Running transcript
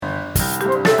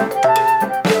Welcome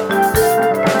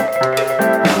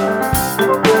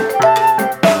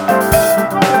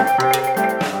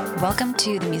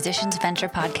to the Musician's Venture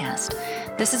Podcast.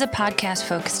 This is a podcast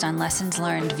focused on lessons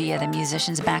learned via the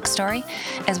musician's backstory,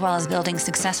 as well as building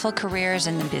successful careers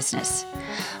in the business.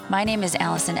 My name is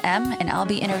Allison M., and I'll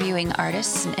be interviewing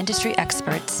artists and industry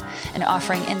experts and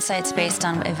offering insights based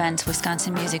on events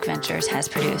Wisconsin Music Ventures has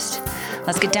produced.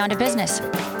 Let's get down to business.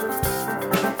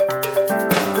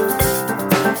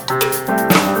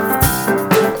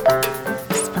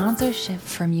 Sponsorship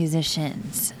for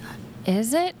musicians.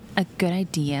 Is it a good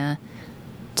idea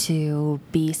to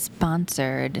be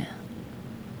sponsored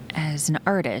as an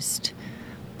artist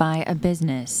by a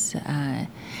business?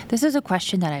 This is a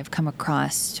question that I've come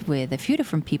across with a few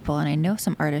different people, and I know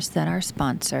some artists that are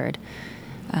sponsored.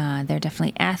 There are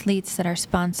definitely athletes that are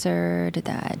sponsored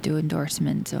that do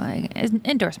endorsements.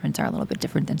 Endorsements are a little bit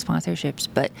different than sponsorships,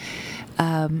 but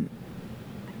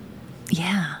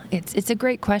yeah, it's a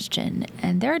great question,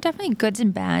 and there are definitely goods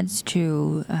and bads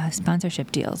to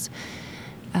sponsorship deals.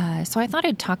 So I thought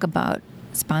I'd talk about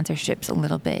sponsorships a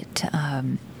little bit.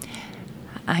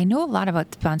 I know a lot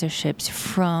about sponsorships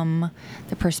from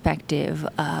the perspective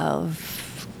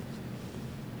of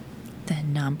the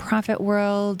nonprofit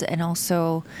world, and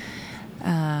also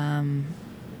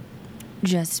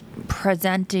just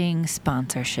presenting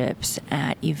sponsorships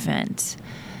at events.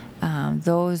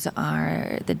 Those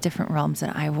are the different realms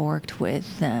that I've worked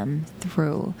with them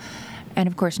through, and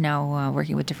of course now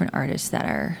working with different artists that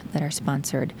are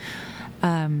sponsored.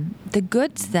 The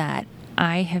goods that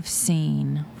I have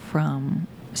seen from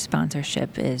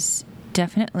sponsorship is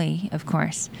definitely, of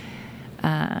course,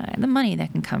 the money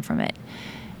that can come from it.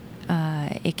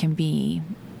 It can be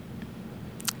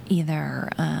either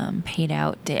paid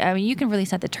out. I mean, you can really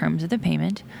set the terms of the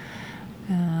payment.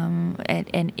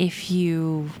 And if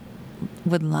you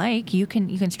would like, you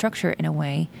can structure it in a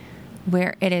way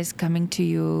where it is coming to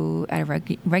you at a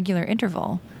regular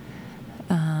interval,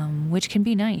 which can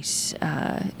be nice,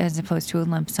 as opposed to a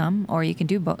lump sum, or you can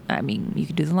do both. I mean, you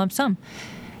could do the lump sum.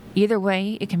 Either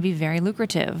way, it can be very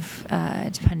lucrative,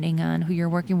 depending on who you're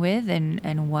working with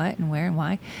and what and where and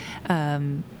why.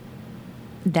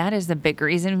 That is the big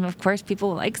reason, of course,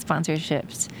 people like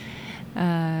sponsorships.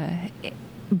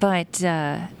 But,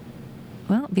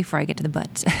 well, before I get to the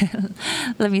buts,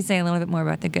 let me say a little bit more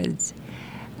about the goods.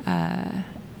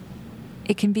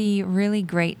 It can be really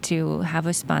great to have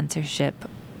a sponsorship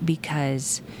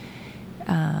because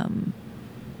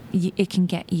it can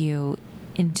get you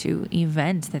into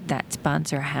events that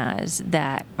sponsor has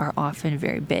that are often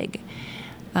very big,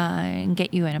 and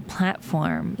get you in a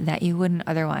platform that you wouldn't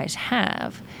otherwise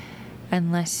have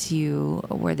unless you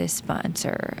were this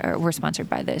sponsor or were sponsored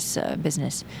by this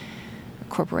business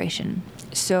corporation.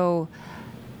 So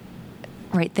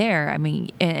right there, I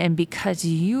mean, and because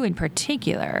you in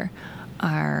particular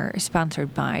are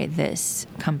sponsored by this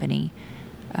company,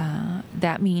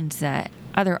 that means that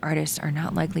other artists are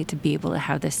not likely to be able to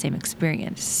have the same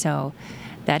experience. So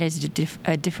that is a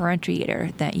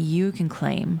differentiator that you can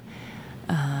claim,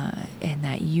 and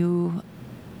that you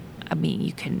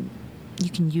can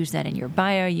use that in your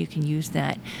bio. You can use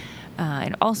that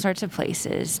in all sorts of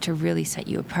places to really set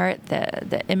you apart.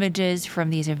 The images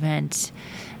from these events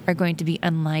are going to be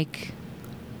unlike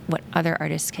what other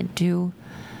artists can do,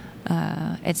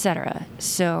 etc.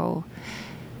 So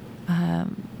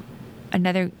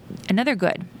another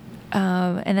good.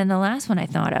 And then the last one I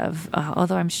thought of,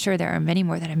 although I'm sure there are many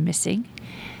more that I'm missing.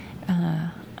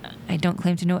 I don't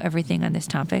claim to know everything on this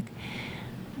topic.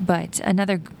 But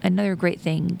another great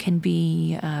thing can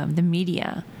be the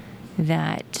media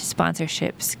that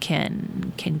sponsorships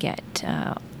can get.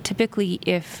 Typically,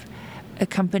 if a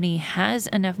company has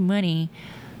enough money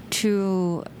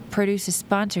to produce a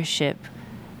sponsorship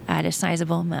at a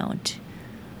sizable amount,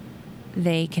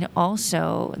 they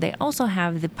also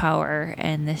have the power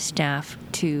and the staff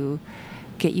to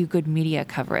get you good media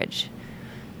coverage.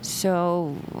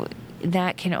 So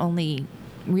that can only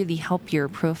really help your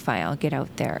profile get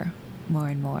out there more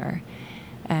and more.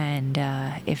 And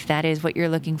if that is what you're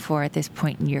looking for at this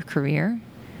point in your career,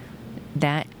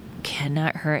 that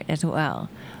cannot hurt as well.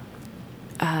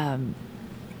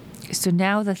 So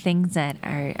now the things that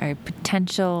are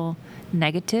potential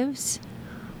negatives,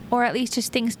 or at least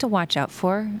just things to watch out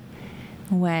for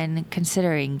when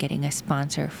considering getting a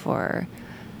sponsor for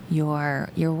your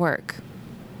work.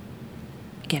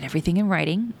 Get everything in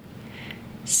writing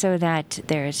so that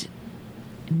there's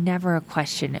never a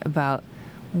question about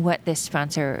what this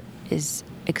sponsor is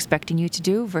expecting you to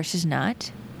do versus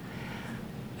not.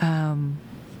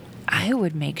 I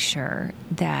would make sure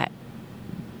that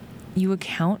you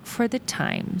account for the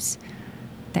times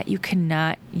that you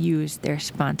cannot use their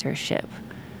sponsorship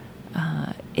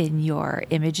in your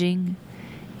imaging,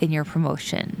 in your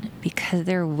promotion, because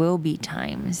there will be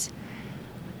times.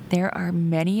 There are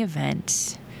many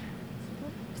events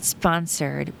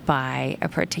sponsored by a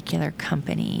particular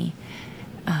company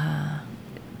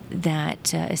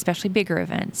that, especially bigger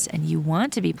events, and you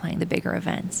want to be playing the bigger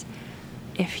events.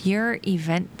 If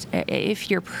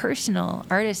your personal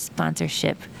artist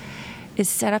sponsorship is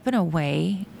set up in a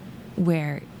way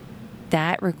where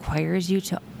that requires you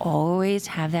to always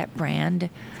have that brand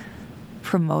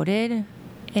promoted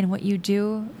in what you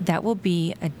do, that will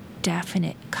be a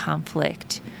definite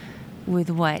conflict with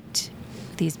what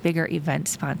these bigger event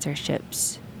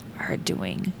sponsorships are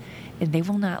doing, and they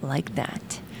will not like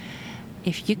that.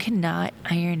 If you cannot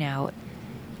iron out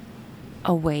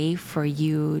a way for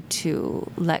you to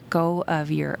let go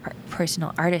of your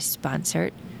personal artist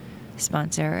sponsor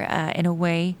in a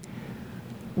way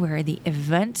where the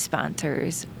event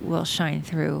sponsors will shine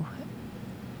through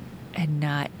and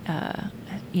not,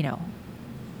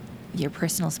 your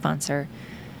personal sponsor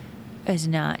is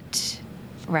not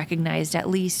recognized, at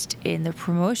least in the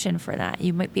promotion for that.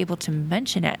 You might be able to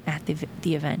mention it at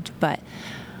the event, but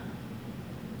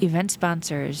event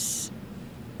sponsors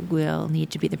will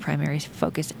need to be the primary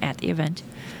focus at the event.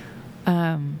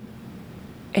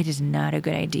 It is not a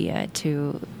good idea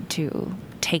to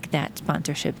take that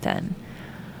sponsorship then,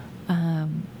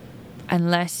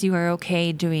 unless you are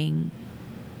okay doing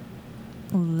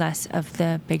less of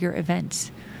the bigger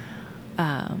events.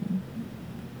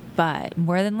 But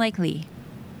more than likely,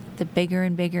 the bigger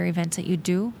and bigger events that you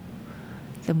do,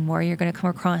 the more you're going to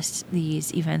come across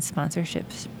these event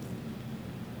sponsorships.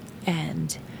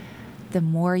 And the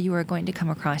more you are going to come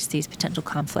across these potential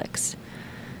conflicts.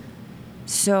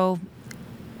 So,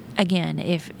 again,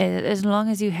 as long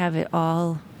as you have it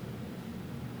all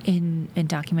in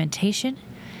documentation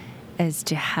as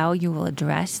to how you will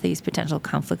address these potential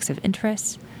conflicts of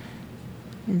interest,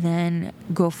 then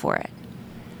go for it.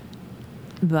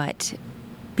 But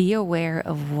be aware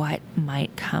of what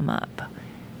might come up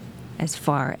as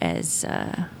far as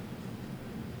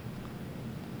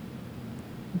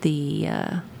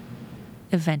the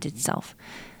event itself.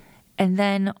 And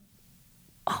then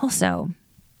also,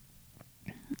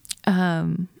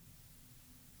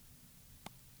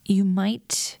 you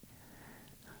might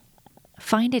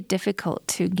find it difficult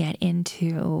to get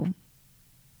into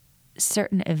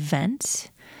certain events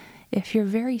if you're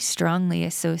very strongly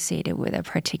associated with a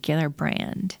particular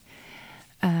brand.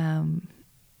 I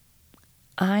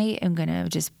am going to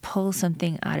just pull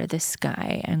something out of the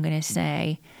sky. I'm going to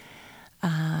say,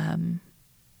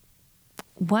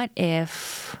 what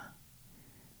if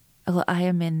I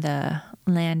am in the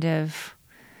land of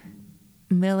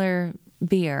Miller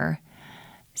beer?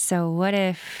 So what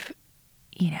if,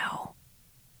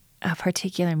 a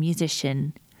particular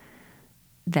musician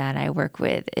that I work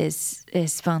with is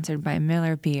sponsored by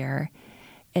Miller beer,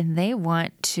 and they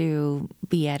want to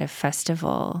be at a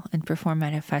festival and perform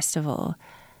at a festival.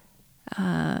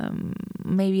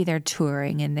 Maybe they're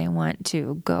touring and they want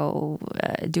to go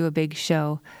do a big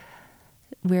show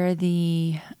where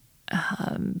the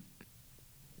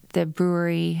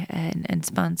brewery and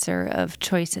sponsor of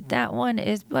choice at that one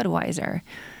is Budweiser.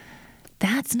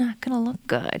 That's not going to look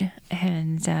good.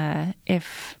 And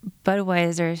if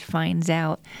Budweiser finds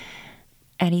out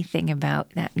anything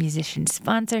about that musician's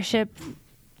sponsorship,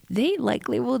 they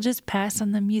likely will just pass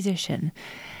on the musician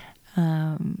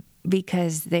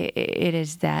because it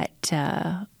is that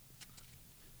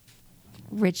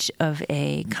rich of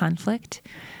a conflict.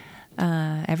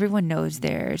 Everyone knows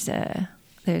there's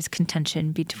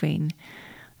contention between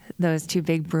those two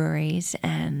big breweries,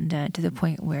 and to the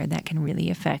point where that can really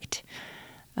affect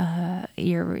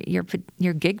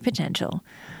your gig potential.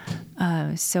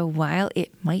 So while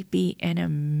it might be an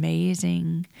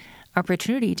amazing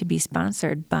opportunity to be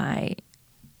sponsored by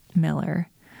Miller,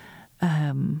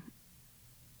 and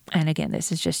again,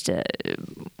 this is just an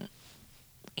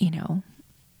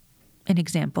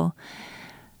example.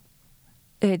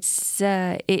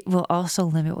 It will also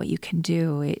limit what you can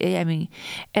do.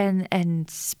 And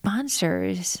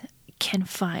sponsors can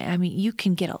find. You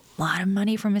can get a lot of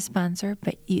money from a sponsor,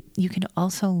 but you can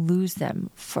also lose them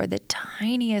for the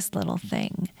tiniest little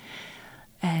thing,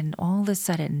 and all of a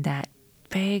sudden that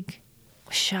big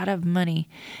shot of money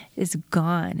is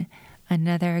gone.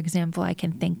 Another example I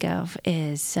can think of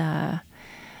is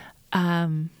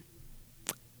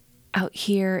out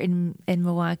here in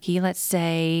Milwaukee, let's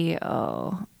say,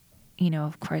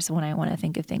 of course, when I want to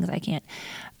think of things, I can't.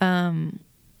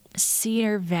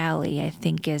 Cedar Valley, I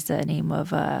think, is the name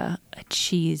of a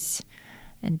cheese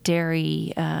and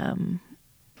dairy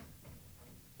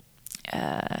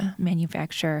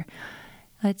manufacturer.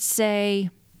 Let's say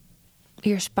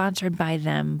you're sponsored by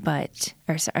them,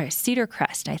 or Cedar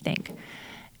Crest, I think.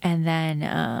 And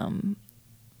then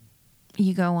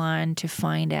you go on to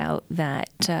find out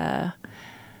that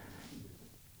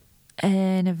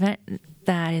an event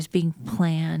that is being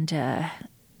planned,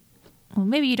 well,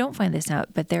 maybe you don't find this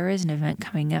out, but there is an event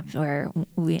coming up where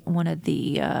one of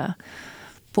the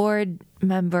board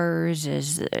members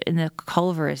is in the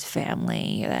Culver's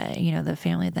family, the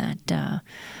family that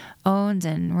owns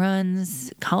and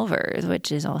runs Culver's,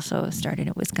 which is also started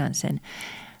in Wisconsin.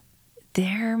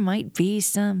 There might be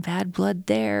some bad blood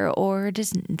there, or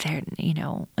just there.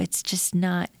 It's just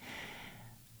not.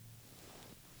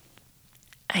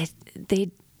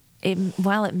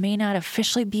 While it may not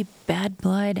officially be bad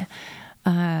blood,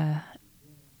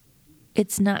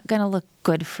 it's not going to look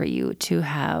good for you to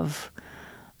have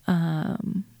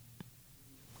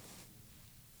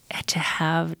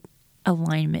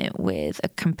alignment with a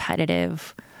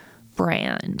competitive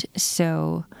brand.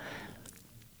 So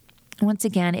once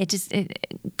again, it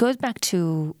goes back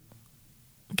to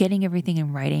getting everything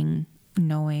in writing,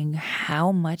 knowing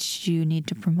how much you need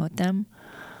to promote them.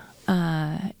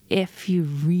 If you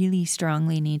really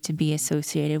strongly need to be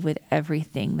associated with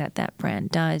everything that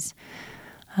brand does,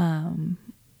 in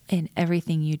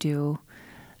everything you do,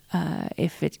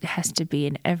 if it has to be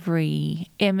in every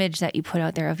image that you put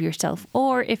out there of yourself,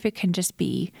 or if it can just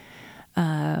be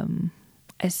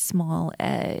as small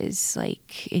as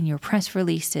like in your press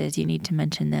releases, you need to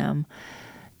mention them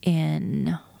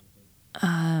in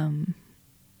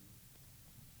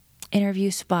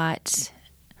interview spots.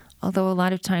 Although a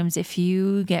lot of times if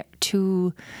you get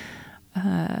too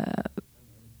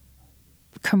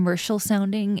commercial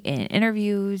sounding in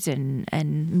interviews and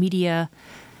media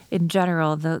in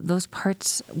general, those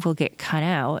parts will get cut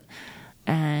out,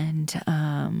 and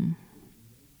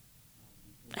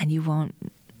you won't.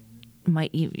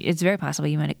 It's very possible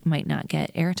you might not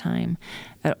get airtime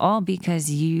at all because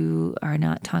you are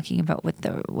not talking about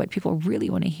what people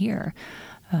really want to hear.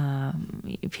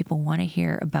 People want to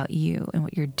hear about you and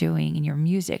what you're doing in your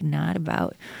music, not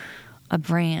about a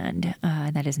brand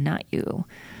that is not you.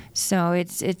 So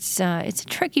it's a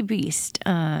tricky beast,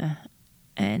 and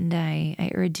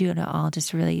I urge you to all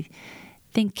just really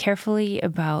think carefully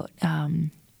about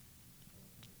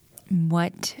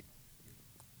what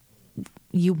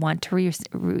you want to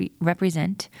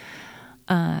represent,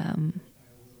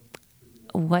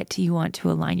 what you want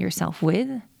to align yourself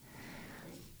with.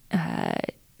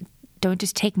 Don't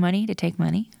just take money to take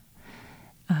money.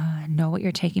 Know what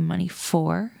you're taking money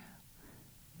for,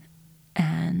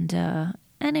 and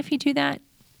if you do that,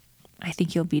 I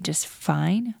think you'll be just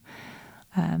fine.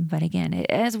 But again,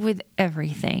 as with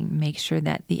everything, make sure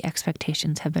that the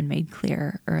expectations have been made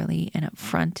clear early and up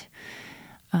front.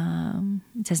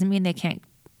 It doesn't mean they can't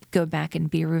go back and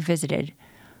be revisited,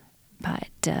 but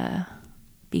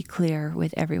be clear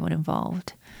with everyone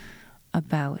involved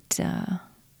about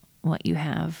what you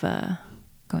have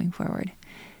going forward.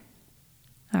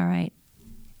 All right.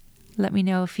 Let me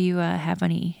know if you have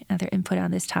any other input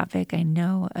on this topic. I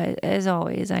know, as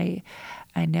always, I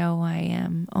know I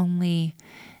am only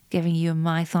giving you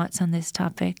my thoughts on this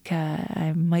topic.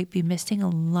 I might be missing a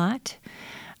lot.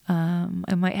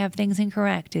 I might have things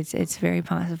incorrect. It's very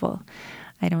possible.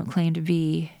 I don't claim to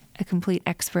be a complete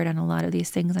expert on a lot of these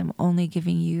things. I'm only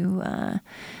giving you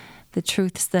the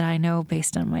truths that I know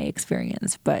based on my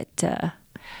experience. But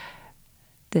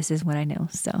this is what I know.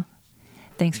 So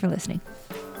thanks for listening.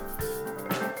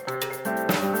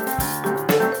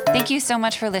 Thank you so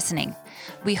much for listening.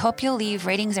 We hope you'll leave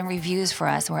ratings and reviews for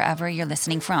us wherever you're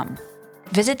listening from.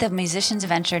 Visit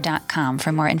themusiciansventure.com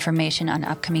for more information on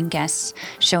upcoming guests,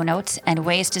 show notes, and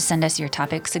ways to send us your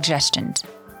topic suggestions.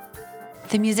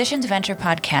 The Musicians Venture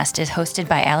podcast is hosted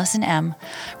by Allison M.,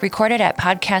 recorded at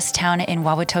Podcast Town in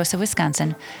Wauwatosa,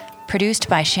 Wisconsin, produced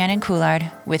by Shannon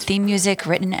Coulard, with theme music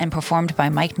written and performed by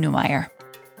Mike Newmeyer.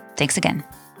 Thanks again.